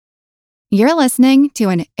You're listening to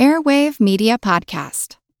an Airwave Media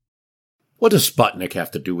Podcast. What does Sputnik have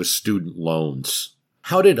to do with student loans?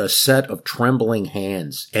 How did a set of trembling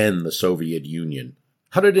hands end the Soviet Union?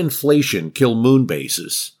 How did inflation kill moon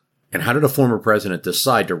bases? And how did a former president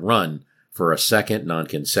decide to run for a second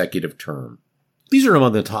non-consecutive term? These are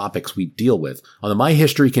among the topics we deal with on the My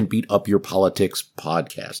History Can Beat Up Your Politics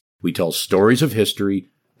podcast. We tell stories of history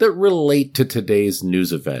that relate to today's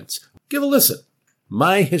news events. Give a listen.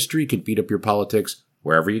 My History Can Beat Up Your Politics,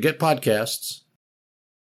 wherever you get podcasts.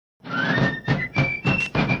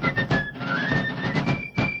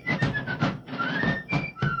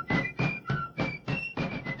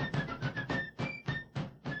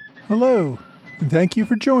 Hello, and thank you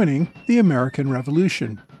for joining the American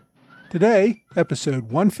Revolution. Today, episode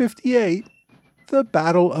 158, The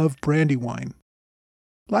Battle of Brandywine.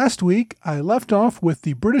 Last week, I left off with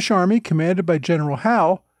the British Army commanded by General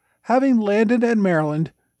Howe, having landed at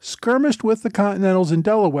Maryland, skirmished with the Continentals in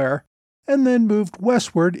Delaware, and then moved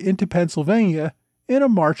westward into Pennsylvania in a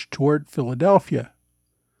march toward Philadelphia.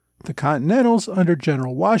 The Continentals, under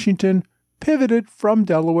General Washington, pivoted from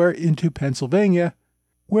Delaware into Pennsylvania,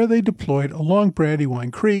 where they deployed along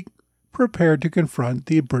Brandywine Creek, prepared to confront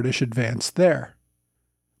the British advance there.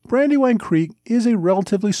 Brandywine Creek is a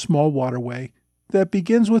relatively small waterway that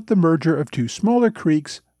begins with the merger of two smaller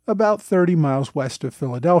creeks about 30 miles west of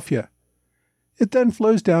Philadelphia. It then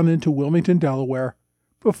flows down into Wilmington, Delaware,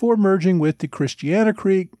 before merging with the Christiana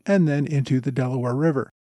Creek and then into the Delaware River.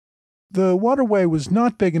 The waterway was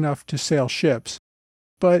not big enough to sail ships,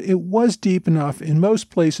 but it was deep enough in most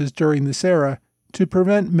places during this era to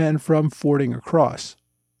prevent men from fording across.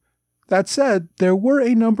 That said, there were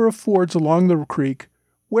a number of fords along the creek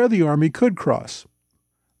where the Army could cross.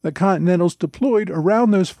 The Continentals deployed around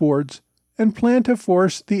those fords and planned to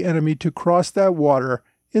force the enemy to cross that water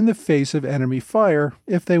in the face of enemy fire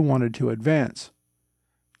if they wanted to advance.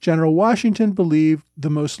 General Washington believed the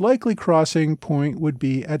most likely crossing point would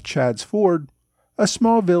be at Chadds Ford, a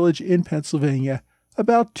small village in Pennsylvania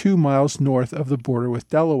about 2 miles north of the border with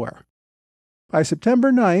Delaware. By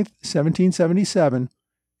September 9, 1777,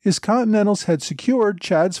 his Continentals had secured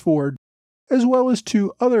Chadds Ford, as well as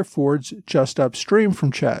 2 other fords just upstream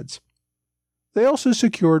from Chadds. They also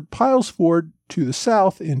secured Piles Ford to the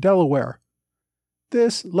south in Delaware.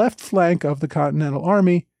 This left flank of the Continental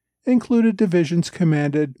Army included divisions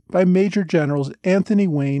commanded by Major Generals Anthony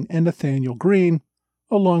Wayne and Nathaniel Greene,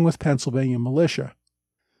 along with Pennsylvania militia.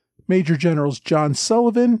 Major Generals John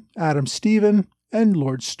Sullivan, Adam Stephen, and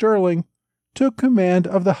Lord Stirling took command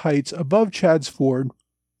of the heights above Chadds Ford,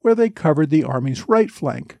 where they covered the Army's right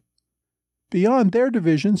flank. Beyond their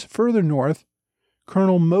divisions further north,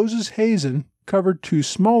 Colonel Moses Hazen covered 2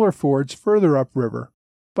 smaller fords further upriver,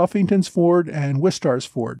 Buffington's Ford and Wistar's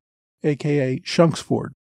Ford, aka Shunk's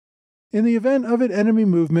Ford. In the event of an enemy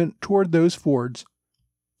movement toward those fords,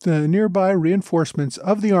 the nearby reinforcements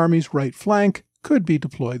of the Army's right flank could be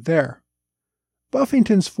deployed there.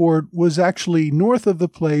 Buffington's Ford was actually north of the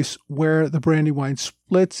place where the Brandywine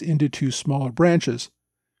splits into 2 smaller branches.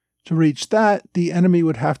 To reach that, the enemy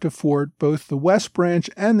would have to ford both the west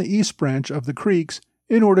branch and the east branch of the creeks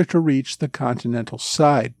in order to reach the Continental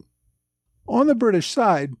side. On the British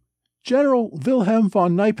side, General Wilhelm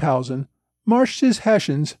von Knyphausen marched his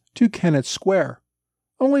Hessians to Kennett Square,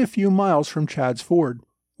 only a few miles from Chadds Ford,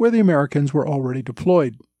 where the Americans were already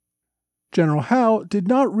deployed. General Howe did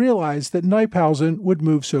not realize that Knyphausen would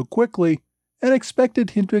move so quickly and expected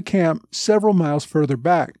him to camp several miles further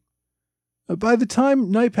back. By the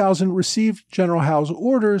time Knyphausen received General Howe's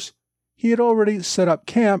orders, he had already set up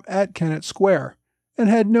camp at Kennett Square and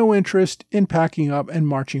had no interest in packing up and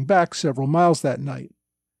marching back several miles that night.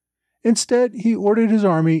 Instead, he ordered his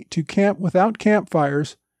army to camp without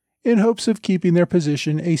campfires in hopes of keeping their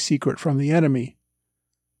position a secret from the enemy.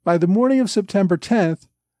 By the morning of September 10th,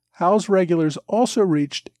 Howe's regulars also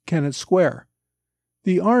reached Kennett Square.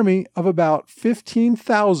 The army of about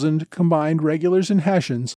 15,000 combined regulars and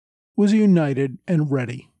Hessians was united and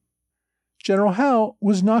ready. General Howe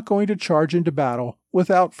was not going to charge into battle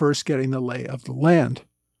without first getting the lay of the land.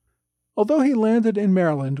 Although he landed in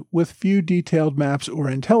Maryland with few detailed maps or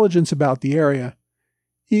intelligence about the area,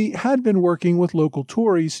 he had been working with local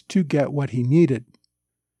Tories to get what he needed.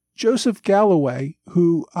 Joseph Galloway,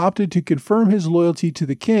 who opted to confirm his loyalty to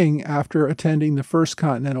the king after attending the First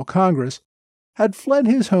Continental Congress, had fled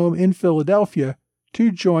his home in Philadelphia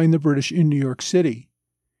to join the British in New York City.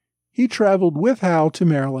 He traveled with Howe to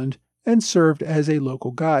Maryland and served as a local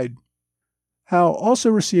guide. Howe also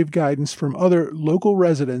received guidance from other local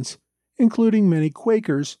residents, including many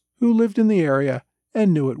Quakers who lived in the area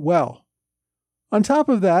and knew it well. On top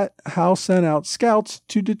of that, Howe sent out scouts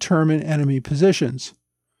to determine enemy positions.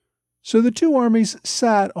 So the two armies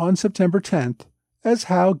sat on September 10th as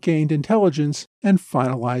Howe gained intelligence and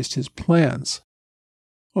finalized his plans.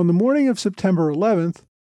 On the morning of September 11th,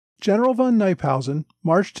 General von Knyphausen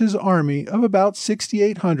marched his army of about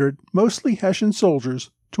 6,800 mostly Hessian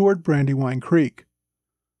soldiers toward Brandywine Creek.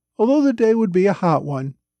 Although the day would be a hot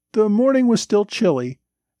one, the morning was still chilly,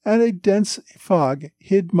 and a dense fog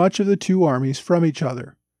hid much of the two armies from each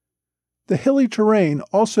other. The hilly terrain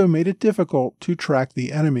also made it difficult to track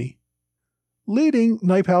the enemy. Leading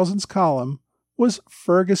Knyphausen's column was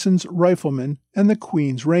Ferguson's Riflemen and the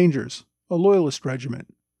Queen's Rangers, a Loyalist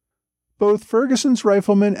regiment. Both Ferguson's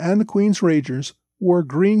Riflemen and the Queen's Rangers wore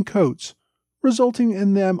green coats, resulting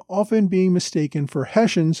in them often being mistaken for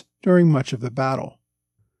Hessians during much of the battle.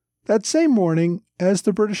 That same morning, as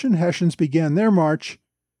the British and Hessians began their march,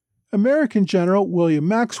 American General William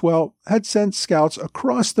Maxwell had sent scouts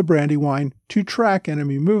across the Brandywine to track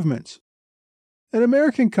enemy movements. An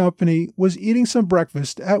American company was eating some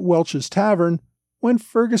breakfast at Welch's Tavern when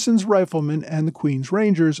Ferguson's Riflemen and the Queen's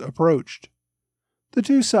Rangers approached. The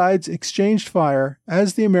two sides exchanged fire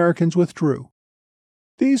as the Americans withdrew.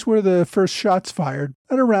 These were the first shots fired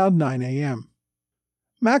at around 9 a.m.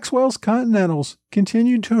 Maxwell's Continentals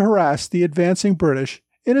continued to harass the advancing British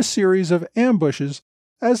in a series of ambushes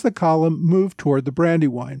as the column moved toward the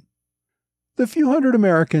Brandywine. The few hundred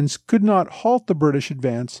Americans could not halt the British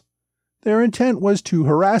advance. Their intent was to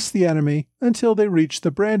harass the enemy until they reached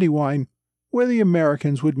the Brandywine, where the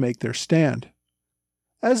Americans would make their stand.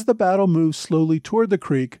 As the battle moved slowly toward the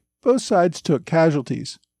creek, both sides took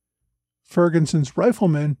casualties. Ferguson's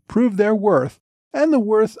Riflemen proved their worth, and the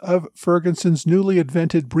worth of Ferguson's newly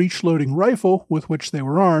invented breech-loading rifle with which they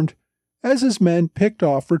were armed, as his men picked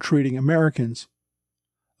off retreating Americans.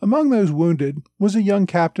 Among those wounded was a young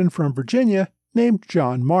captain from Virginia named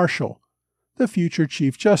John Marshall, the future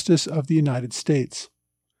Chief Justice of the United States.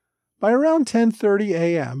 By around 10:30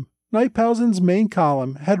 a.m., Knyphausen's main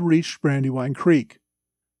column had reached Brandywine Creek.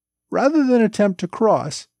 Rather than attempt to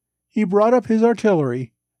cross, he brought up his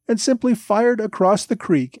artillery and simply fired across the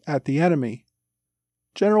creek at the enemy.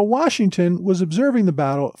 General Washington was observing the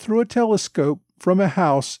battle through a telescope from a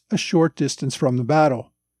house a short distance from the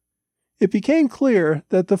battle. It became clear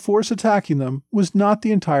that the force attacking them was not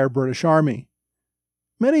the entire British army.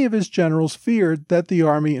 Many of his generals feared that the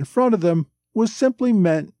army in front of them was simply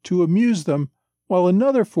meant to amuse them, while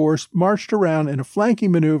another force marched around in a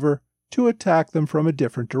flanking maneuver to attack them from a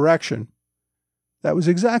different direction. That was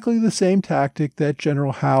exactly the same tactic that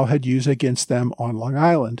General Howe had used against them on Long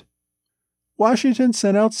Island. Washington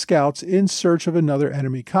sent out scouts in search of another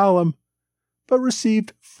enemy column, but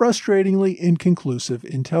received frustratingly inconclusive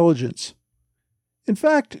intelligence. In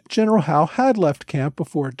fact, General Howe had left camp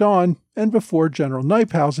before dawn and before General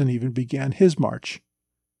Knyphausen even began his march.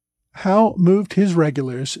 Howe moved his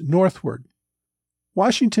regulars northward.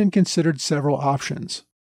 Washington considered several options.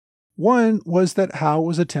 One was that Howe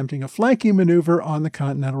was attempting a flanking maneuver on the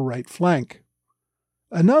Continental right flank.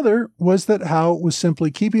 Another was that Howe was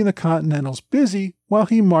simply keeping the Continentals busy while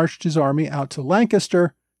he marched his army out to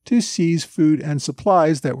Lancaster to seize food and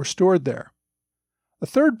supplies that were stored there. A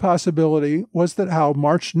third possibility was that Howe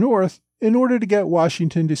marched north in order to get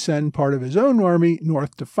Washington to send part of his own army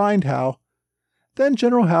north to find Howe. Then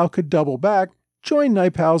General Howe could double back, join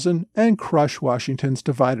Knyphausen, and crush Washington's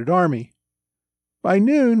divided army. By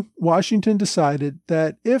noon, Washington decided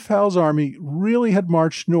that if Howe's army really had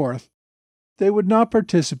marched north, they would not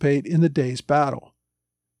participate in the day's battle.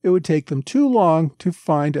 It would take them too long to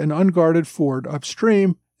find an unguarded ford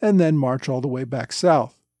upstream and then march all the way back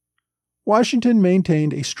south. Washington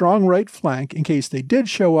maintained a strong right flank in case they did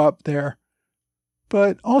show up there,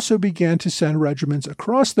 but also began to send regiments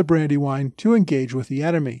across the Brandywine to engage with the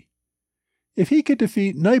enemy. If he could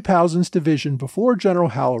defeat Knyphausen's division before General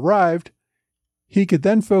Howe arrived, he could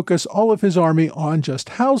then focus all of his army on just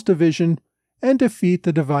Howe's division and defeat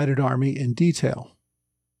the divided army in detail.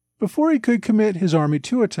 Before he could commit his army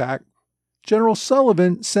to attack, General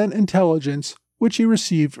Sullivan sent intelligence, which he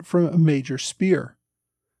received from Major Spear,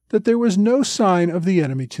 that there was no sign of the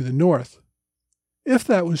enemy to the north. If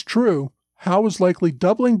that was true, Howe was likely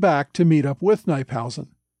doubling back to meet up with Knyphausen.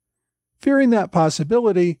 Fearing that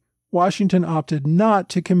possibility, Washington opted not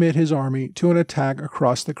to commit his army to an attack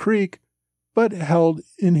across the creek, but held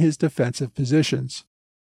in his defensive positions.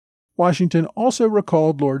 Washington also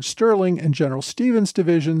recalled Lord Stirling and General Stevens'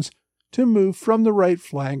 divisions to move from the right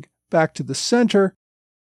flank back to the center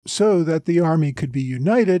so that the army could be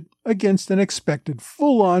united against an expected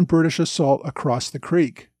full-on British assault across the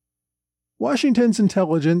creek. Washington's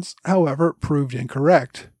intelligence, however, proved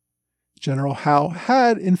incorrect. General Howe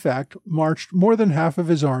had, in fact, marched more than half of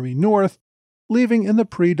his army north, leaving in the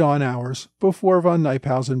pre-dawn hours before von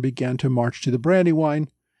Knyphausen began to march to the Brandywine.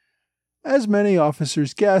 As many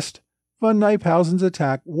officers guessed, von Knyphausen's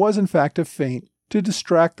attack was in fact a feint to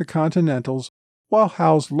distract the Continentals while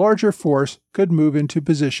Howe's larger force could move into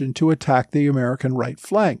position to attack the American right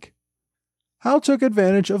flank. Howe took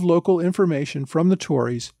advantage of local information from the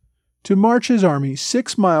Tories to march his army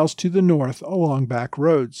 6 miles to the north along back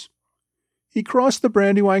roads. He crossed the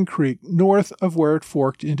Brandywine Creek north of where it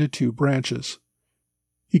forked into 2 branches.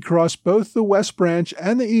 He crossed both the west branch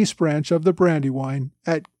and the east branch of the Brandywine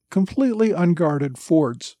at completely unguarded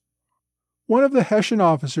fords. One of the Hessian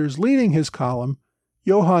officers leading his column,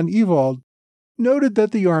 Johann Ewald, noted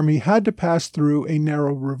that the army had to pass through a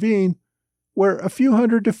narrow ravine where a few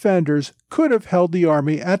hundred defenders could have held the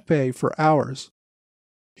army at bay for hours.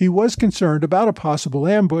 He was concerned about a possible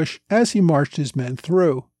ambush as he marched his men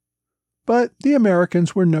through. But the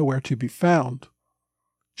Americans were nowhere to be found.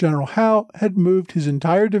 General Howe had moved his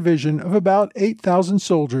entire division of about 8,000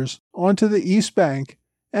 soldiers onto the east bank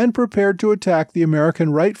and prepared to attack the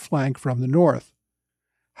American right flank from the north.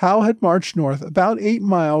 Howe had marched north about 8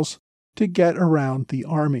 miles to get around the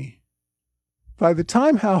army. By the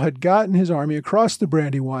time Howe had gotten his army across the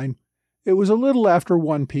Brandywine, it was a little after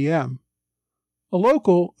 1 p.m. A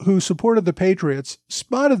local who supported the Patriots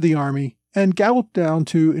spotted the army and galloped down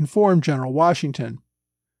to inform General Washington.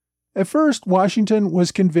 At first, Washington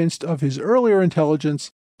was convinced of his earlier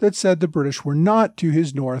intelligence that said the British were not to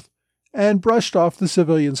his north and brushed off the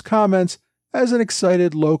civilian's comments as an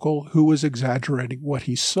excited local who was exaggerating what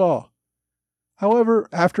he saw. However,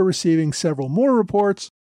 after receiving several more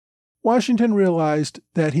reports, Washington realized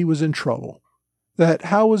that he was in trouble, that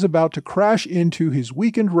Howe was about to crash into his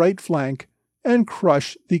weakened right flank and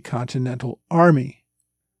crush the Continental Army.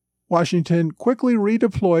 Washington quickly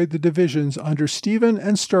redeployed the divisions under Stephen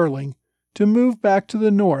and Sterling to move back to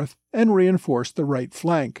the north and reinforce the right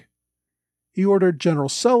flank. He ordered General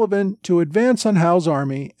Sullivan to advance on Howe's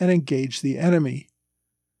army and engage the enemy.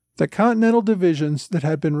 The Continental divisions that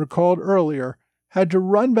had been recalled earlier had to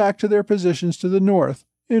run back to their positions to the north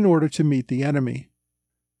in order to meet the enemy.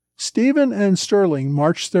 Stephen and Sterling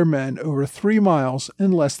marched their men over 3 miles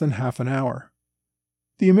in less than half an hour.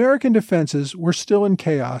 The American defenses were still in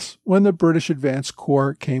chaos when the British advance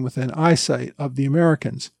corps came within eyesight of the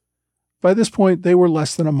Americans. By this point, they were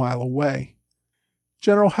less than a mile away.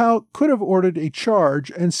 General Howe could have ordered a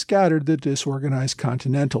charge and scattered the disorganized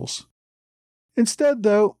Continentals. Instead,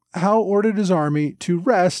 though, Howe ordered his army to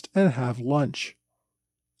rest and have lunch.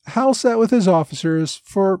 Howe sat with his officers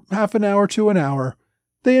for half an hour to an hour.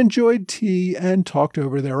 They enjoyed tea and talked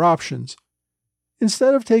over their options.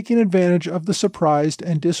 Instead of taking advantage of the surprised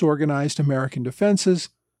and disorganized American defenses,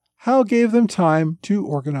 Howe gave them time to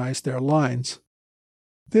organize their lines.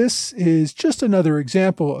 This is just another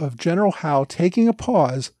example of General Howe taking a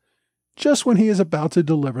pause just when he is about to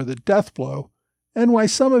deliver the death blow, and why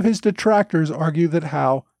some of his detractors argue that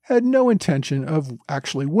Howe had no intention of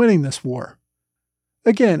actually winning this war.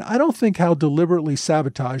 Again, I don't think Howe deliberately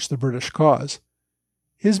sabotaged the British cause.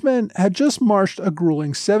 His men had just marched a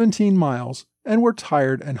grueling 17 miles and were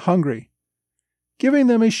tired and hungry. Giving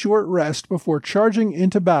them a short rest before charging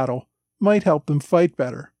into battle might help them fight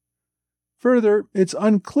better. Further, it's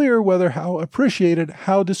unclear whether Howe appreciated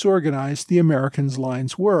how disorganized the Americans'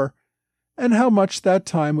 lines were, and how much that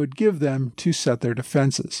time would give them to set their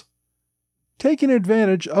defenses. Taking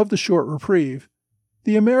advantage of the short reprieve,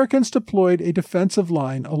 the Americans deployed a defensive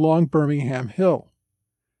line along Birmingham Hill.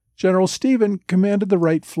 General Stephen commanded the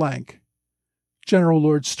right flank. General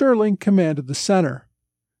Lord Sterling commanded the center,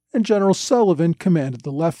 and General Sullivan commanded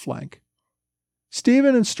the left flank.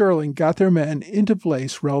 Stephen and Sterling got their men into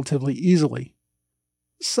place relatively easily.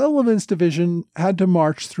 Sullivan's division had to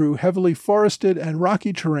march through heavily forested and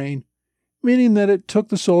rocky terrain, meaning that it took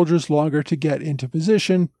the soldiers longer to get into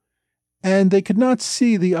position, and they could not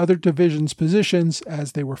see the other division's positions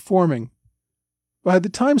as they were forming. By the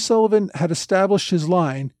time Sullivan had established his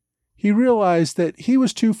line, he realized that he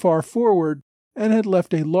was too far forward and had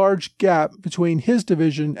left a large gap between his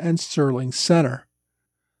division and Sterling's center.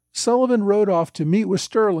 Sullivan rode off to meet with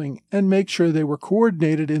Sterling and make sure they were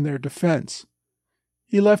coordinated in their defense.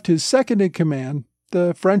 He left his second-in-command,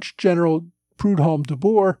 the French General Prudhomme de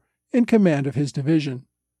Boer, in command of his division.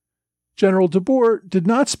 General de Boer did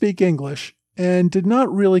not speak English and did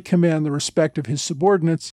not really command the respect of his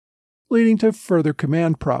subordinates, leading to further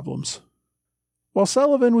command problems. While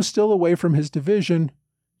Sullivan was still away from his division,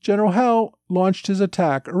 General Howe launched his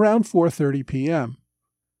attack around 4:30 p.m.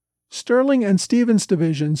 Sterling and Stevens'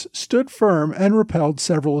 divisions stood firm and repelled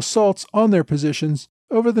several assaults on their positions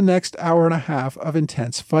over the next hour and a half of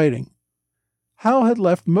intense fighting. Howe had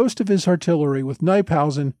left most of his artillery with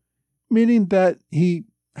Knyphausen, meaning that he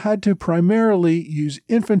had to primarily use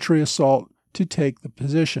infantry assault to take the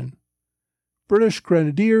position. British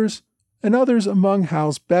grenadiers and others among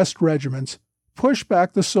Howe's best regiments pushed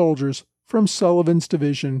back the soldiers from Sullivan's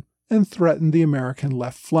division and threatened the American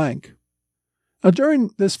left flank. Now,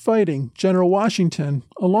 during this fighting, General Washington,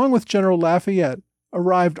 along with General Lafayette,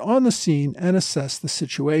 arrived on the scene and assessed the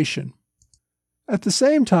situation. At the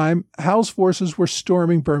same time, Howe's forces were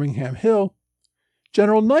storming Birmingham Hill.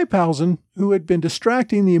 General Knyphausen, who had been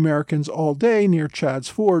distracting the Americans all day near Chadds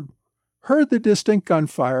Ford, heard the distant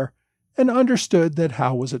gunfire and understood that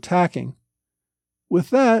Howe was attacking. With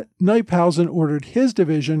that, Knyphausen ordered his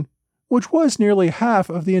division, which was nearly half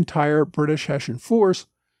of the entire British Hessian force,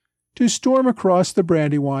 to storm across the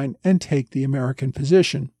Brandywine and take the American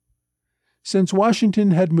position. Since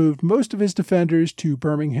Washington had moved most of his defenders to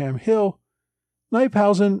Birmingham Hill,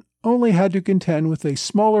 Knyphausen only had to contend with a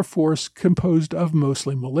smaller force composed of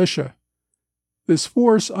mostly militia. This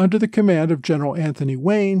force, under the command of General Anthony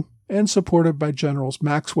Wayne and supported by Generals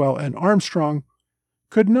Maxwell and Armstrong,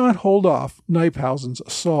 could not hold off Knyphausen's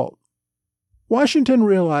assault. Washington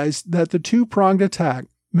realized that the two-pronged attack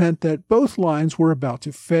meant that both lines were about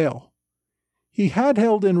to fail. He had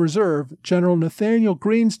held in reserve General Nathaniel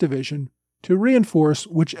Greene's division to reinforce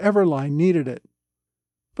whichever line needed it.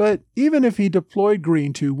 But even if he deployed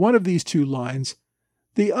Greene to one of these two lines,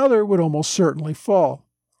 the other would almost certainly fall.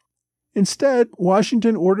 Instead,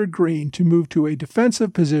 Washington ordered Greene to move to a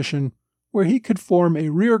defensive position where he could form a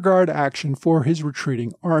rearguard action for his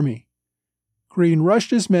retreating army. Greene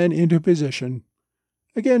rushed his men into position,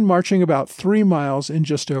 again marching about 3 miles in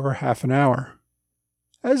just over half an hour.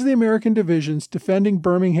 As the American divisions defending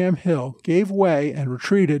Birmingham Hill gave way and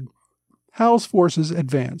retreated, Howe's forces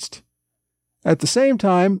advanced. At the same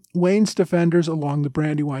time, Wayne's defenders along the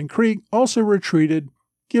Brandywine Creek also retreated,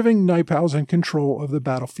 giving Knyphausen control of the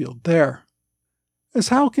battlefield there. As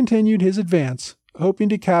Howe continued his advance, hoping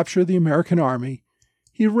to capture the American army,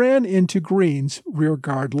 he ran into Greene's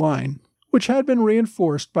rearguard line, which had been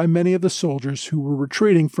reinforced by many of the soldiers who were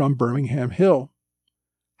retreating from Birmingham Hill.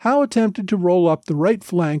 Howe attempted to roll up the right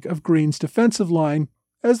flank of Greene's defensive line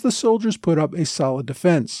as the soldiers put up a solid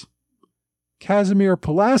defense. Casimir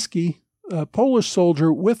Pulaski, a Polish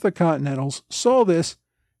soldier with the Continentals, saw this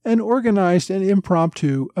and organized an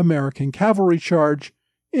impromptu American cavalry charge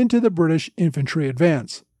into the British infantry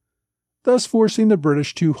advance, thus forcing the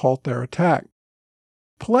British to halt their attack.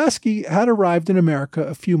 Pulaski had arrived in America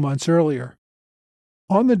a few months earlier.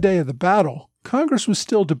 On the day of the battle, Congress was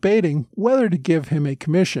still debating whether to give him a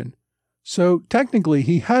commission, so technically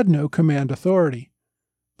he had no command authority.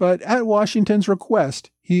 But at Washington's request,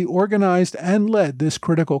 he organized and led this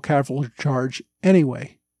critical cavalry charge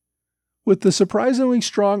anyway. With the surprisingly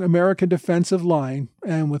strong American defensive line,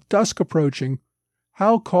 and with dusk approaching,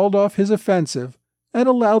 Howe called off his offensive and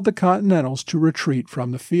allowed the Continentals to retreat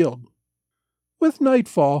from the field. With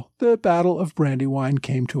nightfall, the Battle of Brandywine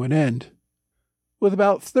came to an end. With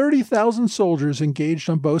about 30,000 soldiers engaged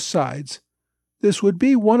on both sides, this would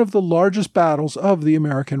be one of the largest battles of the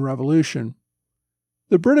American Revolution.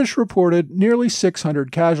 The British reported nearly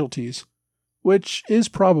 600 casualties, which is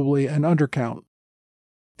probably an undercount.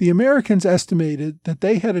 The Americans estimated that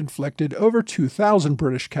they had inflicted over 2,000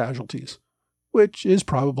 British casualties, which is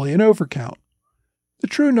probably an overcount. The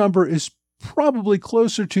true number is probably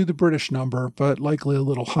closer to the British number, but likely a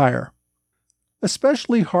little higher.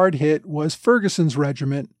 Especially hard hit was Ferguson's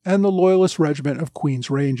regiment and the Loyalist Regiment of Queen's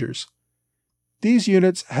Rangers. These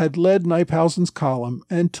units had led Knyphausen's column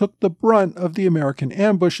and took the brunt of the American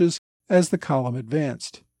ambushes as the column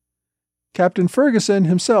advanced. Captain Ferguson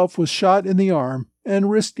himself was shot in the arm and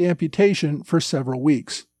risked amputation for several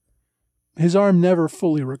weeks. His arm never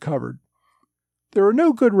fully recovered. There are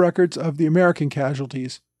no good records of the American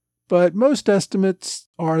casualties, but most estimates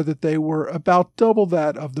are that they were about double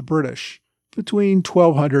that of the British, between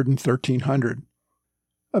 1,200 and 1,300.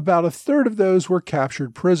 About a third of those were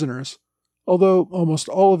captured prisoners, although almost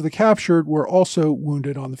all of the captured were also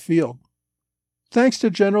wounded on the field. Thanks to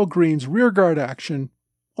General Greene's rearguard action,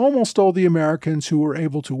 almost all the Americans who were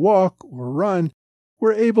able to walk or run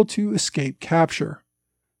were able to escape capture.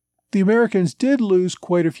 The Americans did lose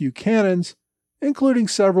quite a few cannons, including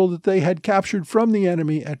several that they had captured from the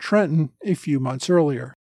enemy at Trenton a few months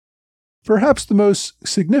earlier. Perhaps the most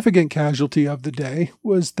significant casualty of the day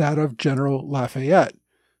was that of General Lafayette,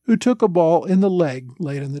 who took a ball in the leg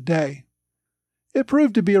late in the day. It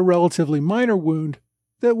proved to be a relatively minor wound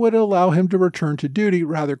that would allow him to return to duty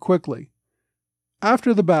rather quickly.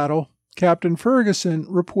 After the battle, Captain Ferguson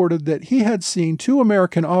reported that he had seen 2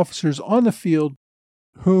 American officers on the field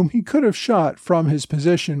whom he could have shot from his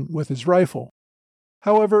position with his rifle.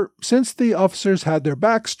 However, since the officers had their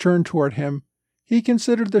backs turned toward him, he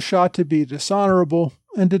considered the shot to be dishonorable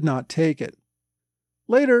and did not take it.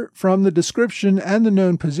 Later, from the description and the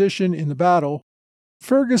known position in the battle,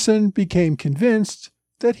 Ferguson became convinced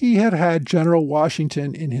that he had had General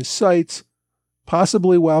Washington in his sights,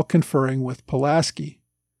 possibly while conferring with Pulaski.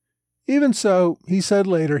 Even so, he said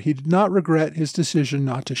later he did not regret his decision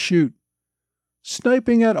not to shoot.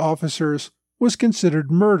 Sniping at officers was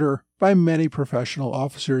considered murder by many professional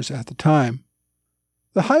officers at the time.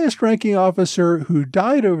 The highest-ranking officer who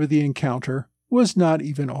died over the encounter was not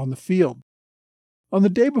even on the field. On the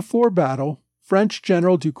day before battle, French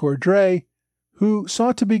General Ducoudray, who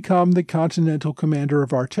sought to become the Continental Commander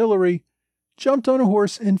of Artillery, jumped on a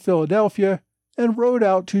horse in Philadelphia and rode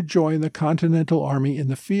out to join the Continental Army in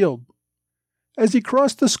the field. As he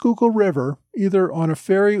crossed the Schuylkill River, either on a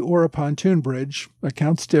ferry or a pontoon bridge,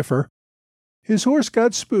 accounts differ, his horse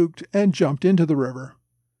got spooked and jumped into the river.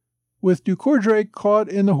 With Ducoudray caught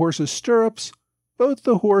in the horse's stirrups, both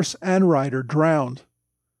the horse and rider drowned.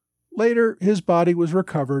 Later, his body was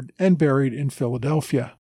recovered and buried in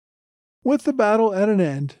Philadelphia. With the battle at an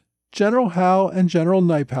end, General Howe and General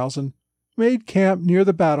Knyphausen made camp near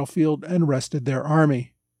the battlefield and rested their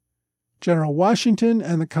army. General Washington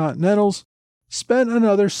and the Continentals spent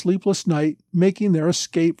another sleepless night making their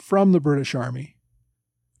escape from the British Army.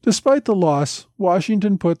 Despite the loss,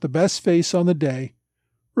 Washington put the best face on the day,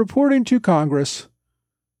 reporting to Congress,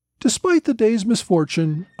 "Despite the day's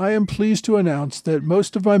misfortune, I am pleased to announce that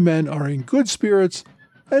most of my men are in good spirits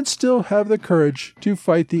and still have the courage to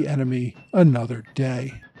fight the enemy another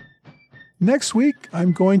day." Next week,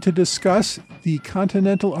 I'm going to discuss the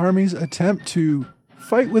Continental Army's attempt to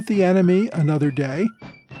fight with the enemy another day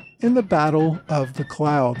in the Battle of the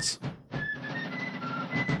Clouds.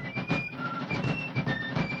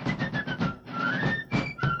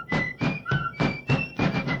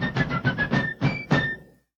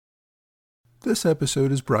 This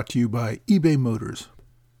episode is brought to you by eBay Motors.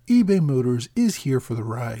 eBay Motors is here for the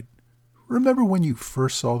ride. Remember when you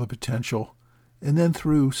first saw the potential, and then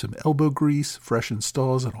through some elbow grease, fresh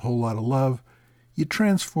installs, and a whole lot of love, you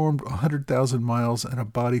transformed 100,000 miles and a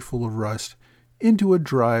body full of rust into a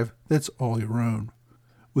drive that's all your own.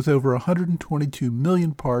 With over 122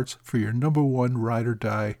 million parts for your number one ride or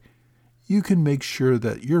die, you can make sure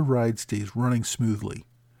that your ride stays running smoothly.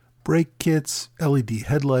 Brake kits, LED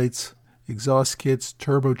headlights, exhaust kits,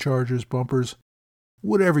 turbochargers, bumpers,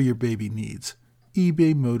 whatever your baby needs,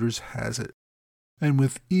 eBay Motors has it. And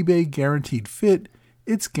with eBay Guaranteed Fit,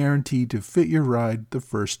 it's guaranteed to fit your ride the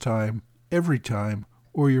first time, every time,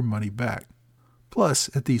 or your money back. Plus,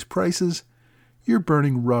 at these prices, you're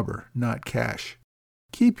burning rubber, not cash.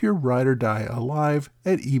 Keep your ride or die alive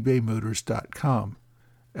at ebaymotors.com.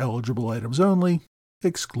 Eligible items only.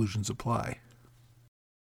 Exclusions apply.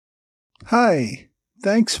 Hi.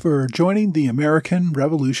 Thanks for joining the American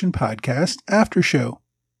Revolution Podcast After Show.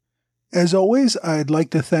 As always, I'd like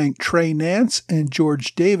to thank Trey Nance and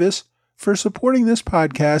George Davis for supporting this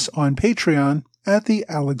podcast on Patreon at the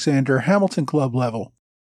Alexander Hamilton Club level.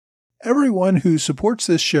 Everyone who supports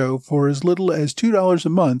this show for as little as $2 a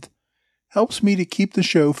month helps me to keep the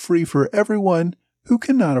show free for everyone who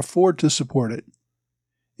cannot afford to support it.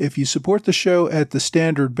 If you support the show at the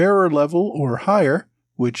standard bearer level or higher,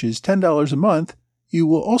 which is $10 a month, you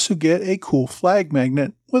will also get a cool flag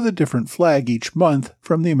magnet with a different flag each month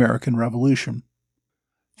from the American Revolution.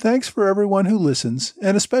 Thanks for everyone who listens,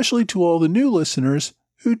 and especially to all the new listeners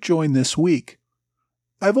who joined this week.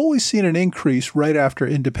 I've always seen an increase right after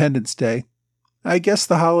Independence Day. I guess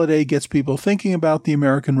the holiday gets people thinking about the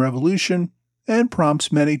American Revolution and prompts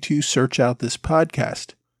many to search out this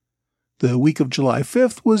podcast. The week of July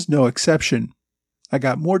 5th was no exception. I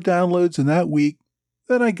got more downloads in that week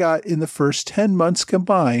than I got in the first 10 months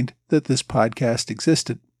combined that this podcast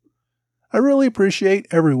existed. I really appreciate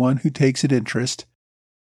everyone who takes an interest,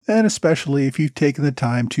 and especially if you've taken the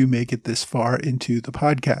time to make it this far into the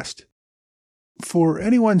podcast. For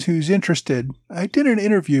anyone who's interested, I did an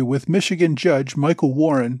interview with Michigan Judge Michael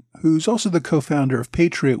Warren, who's also the co-founder of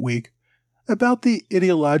Patriot Week, about the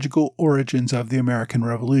ideological origins of the American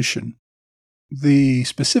Revolution. The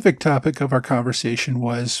specific topic of our conversation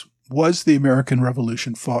was the American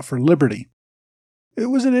Revolution fought for liberty? It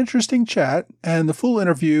was an interesting chat, and the full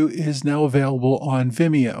interview is now available on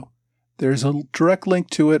Vimeo. There's a direct link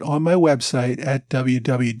to it on my website at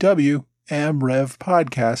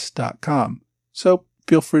www.amrevpodcast.com, so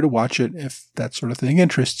feel free to watch it if that sort of thing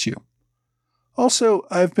interests you. Also,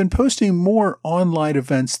 I've been posting more online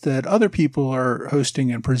events that other people are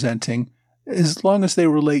hosting and presenting, as long as they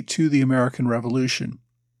relate to the American Revolution.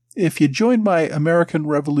 If you join my American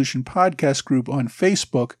Revolution podcast group on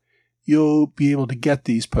Facebook, you'll be able to get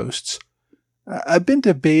these posts. I've been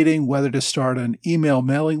debating whether to start an email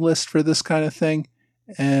mailing list for this kind of thing,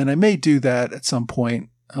 and I may do that at some point,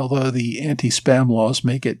 although the anti-spam laws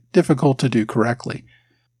make it difficult to do correctly.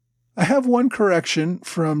 I have one correction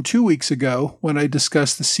from 2 weeks ago when I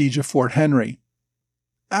discussed the siege of Fort Henry.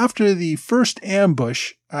 After the first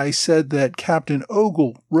ambush, I said that Captain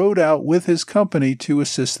Ogle rode out with his company to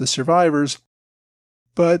assist the survivors,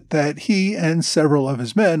 but that he and several of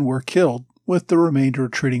his men were killed, with the remainder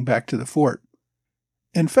retreating back to the fort.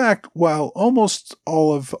 In fact, while almost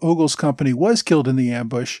all of Ogle's company was killed in the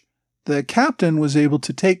ambush, the captain was able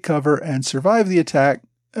to take cover and survive the attack,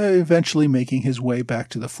 eventually making his way back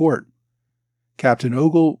to the fort. Captain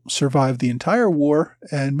Ogle survived the entire war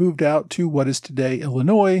and moved out to what is today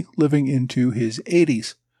Illinois, living into his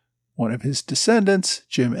 80s. One of his descendants,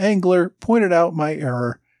 Jim Angler, pointed out my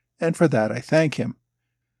error, and for that I thank him.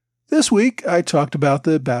 This week I talked about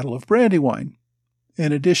the Battle of Brandywine.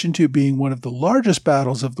 In addition to being one of the largest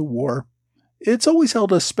battles of the war, it's always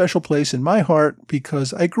held a special place in my heart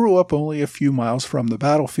because I grew up only a few miles from the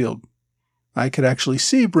battlefield. I could actually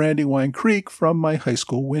see Brandywine Creek from my high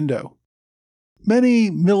school window. Many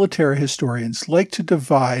military historians like to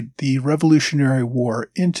divide the Revolutionary War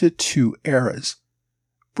into two eras.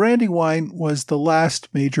 Brandywine was the last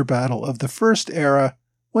major battle of the first era,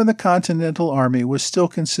 when the Continental Army was still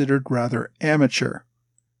considered rather amateur.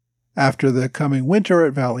 After the coming winter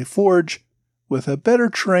at Valley Forge, with a better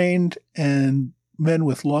trained and men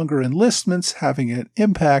with longer enlistments having an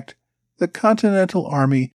impact, the Continental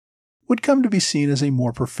Army would come to be seen as a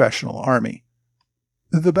more professional army.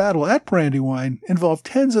 The battle at Brandywine involved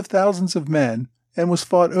tens of thousands of men and was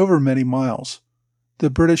fought over many miles. The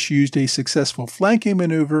British used a successful flanking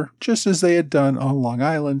maneuver just as they had done on Long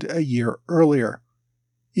Island a year earlier.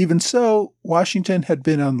 Even so, Washington had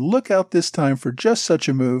been on the lookout this time for just such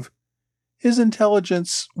a move. His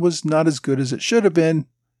intelligence was not as good as it should have been,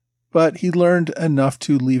 but he learned enough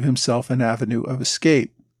to leave himself an avenue of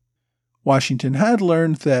escape. Washington had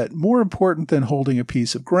learned that more important than holding a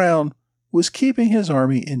piece of ground was keeping his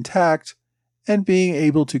army intact and being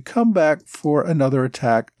able to come back for another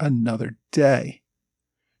attack another day.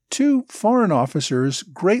 Two foreign officers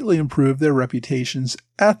greatly improved their reputations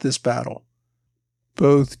at this battle.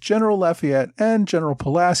 Both General Lafayette and General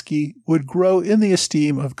Pulaski would grow in the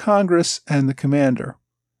esteem of Congress and the commander.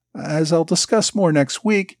 As I'll discuss more next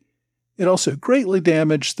week, it also greatly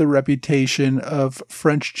damaged the reputation of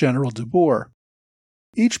French General Dubourg.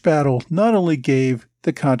 Each battle not only gave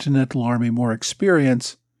the Continental Army more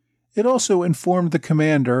experience, it also informed the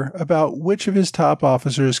commander about which of his top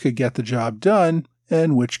officers could get the job done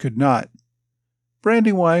and which could not.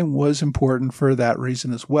 Brandywine was important for that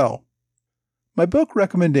reason as well. My book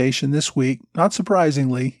recommendation this week, not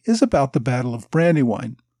surprisingly, is about the Battle of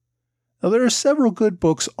Brandywine. Now, there are several good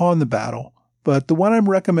books on the battle, but the one I'm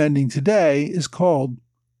recommending today is called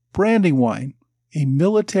Brandywine, A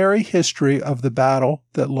Military History of the Battle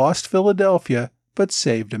That Lost Philadelphia But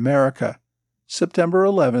Saved America, September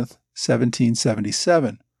 11th,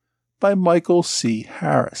 1777, by Michael C.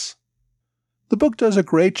 Harris. The book does a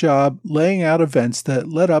great job laying out events that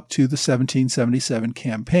led up to the 1777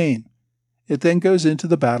 campaign. It then goes into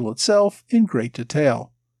the battle itself in great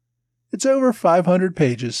detail. It's over 500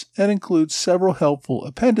 pages and includes several helpful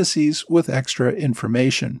appendices with extra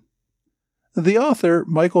information. The author,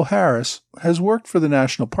 Michael Harris, has worked for the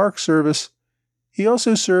National Park Service. He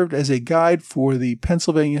also served as a guide for the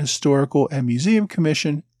Pennsylvania Historical and Museum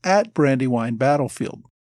Commission at Brandywine Battlefield.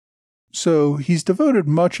 So he's devoted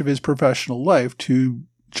much of his professional life to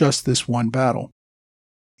just this one battle.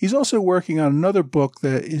 He's also working on another book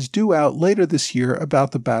that is due out later this year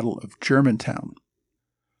about the Battle of Germantown.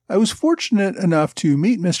 I was fortunate enough to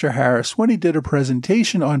meet Mr. Harris when he did a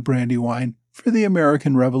presentation on Brandywine for the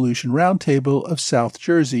American Revolution Roundtable of South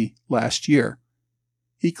Jersey last year.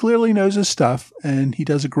 He clearly knows his stuff, and he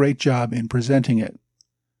does a great job in presenting it.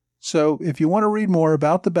 So if you want to read more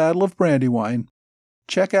about the Battle of Brandywine,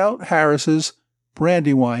 check out Harris's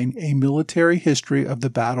Brandywine, A Military History of the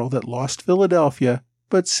Battle That Lost Philadelphia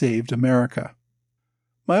But Saved America.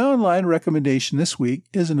 My online recommendation this week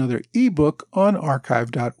is another ebook on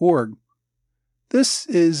archive.org. This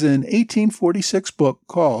is an 1846 book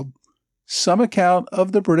called Some Account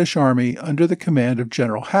of the British Army under the Command of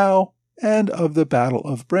General Howe and of the Battle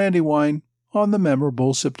of Brandywine on the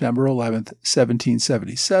memorable September 11th,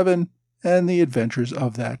 1777, and the adventures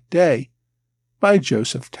of that day, by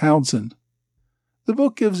Joseph Townsend. The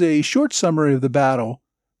book gives a short summary of the battle,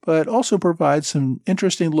 but also provides some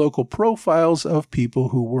interesting local profiles of people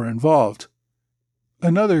who were involved.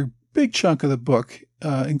 Another big chunk of the book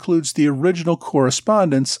includes the original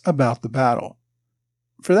correspondence about the battle.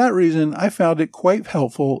 For that reason, I found it quite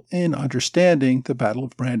helpful in understanding the Battle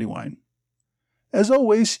of Brandywine. As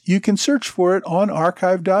always, you can search for it on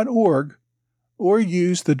archive.org or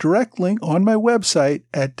use the direct link on my website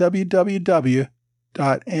at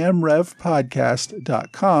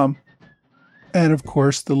www.amrevpodcast.com. And of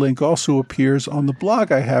course, the link also appears on the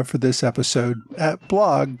blog I have for this episode at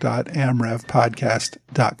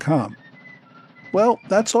blog.amrevpodcast.com. Well,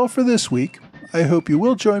 that's all for this week. I hope you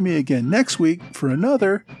will join me again next week for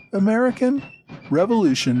another American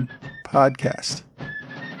Revolution podcast.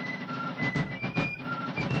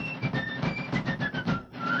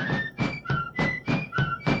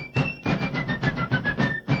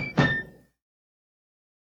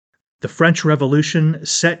 The French Revolution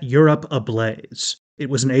set Europe ablaze. It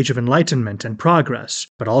was an age of enlightenment and progress,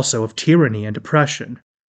 but also of tyranny and oppression.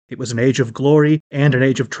 It was an age of glory and an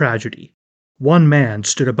age of tragedy. One man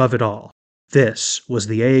stood above it all. This was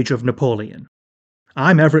the Age of Napoleon.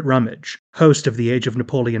 I'm Everett Rummage, host of the Age of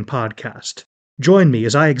Napoleon podcast. Join me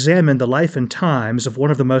as I examine the life and times of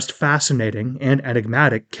one of the most fascinating and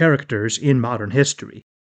enigmatic characters in modern history.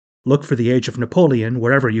 Look for the Age of Napoleon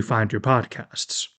wherever you find your podcasts.